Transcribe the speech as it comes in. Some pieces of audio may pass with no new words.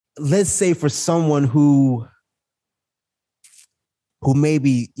let's say for someone who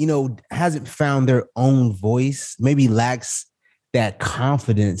maybe, hasn't found their own voice, maybe lacks that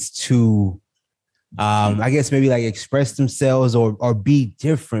confidence to I guess maybe like express themselves or be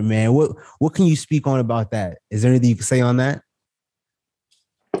different, man. What can you speak on about that? Is there anything you can say on that?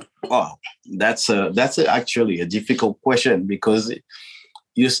 Oh, actually a difficult question because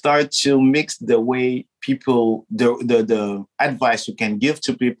you start to mix the way people the advice you can give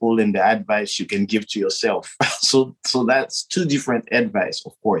to people and the advice you can give to yourself. So that's two different advice,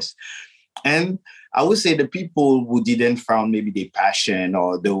 of course. And I would say the people who didn't found maybe their passion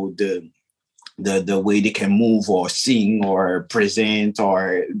or the way they can move or sing or present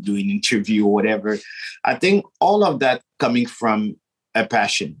or do an interview or whatever, I think all of that coming from a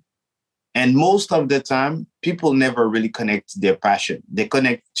passion. And most of the time, people never really connect to their passion. They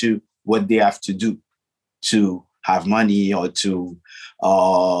connect to what they have to do to have money or to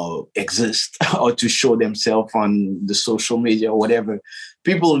exist or to show themselves on the social media or whatever.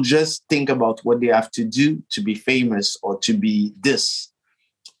 People just think about what they have to do to be famous or to be this.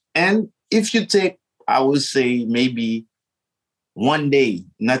 And if you take, I would say maybe one day,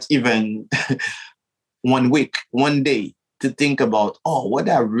 not even 1 week, one day to think about, oh, what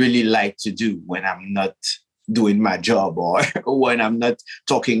I really like to do when I'm not doing my job or when I'm not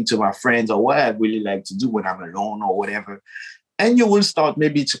talking to my friends or what I really like to do when I'm alone or whatever. And you will start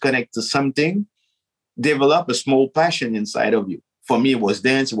maybe to connect to something, develop a small passion inside of you. For me, it was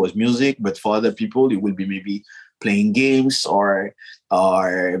dance, it was music, but for other people, it will be maybe playing games or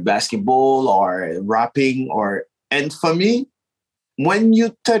basketball or rapping or and for me, when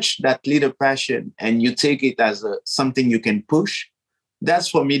you touch that little passion and you take it as something you can push, that's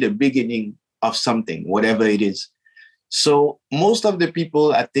for me the beginning of something, whatever it is. So most of the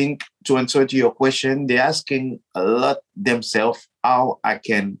people, I think, to answer to your question, they're asking a lot themselves how I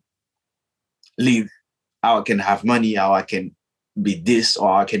can live, how I can have money, how I can be this or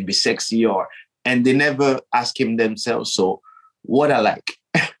I can be sexy and they never ask him themselves. So what I like.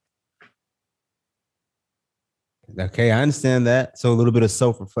 Okay, I understand that. So a little bit of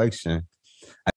self-reflection.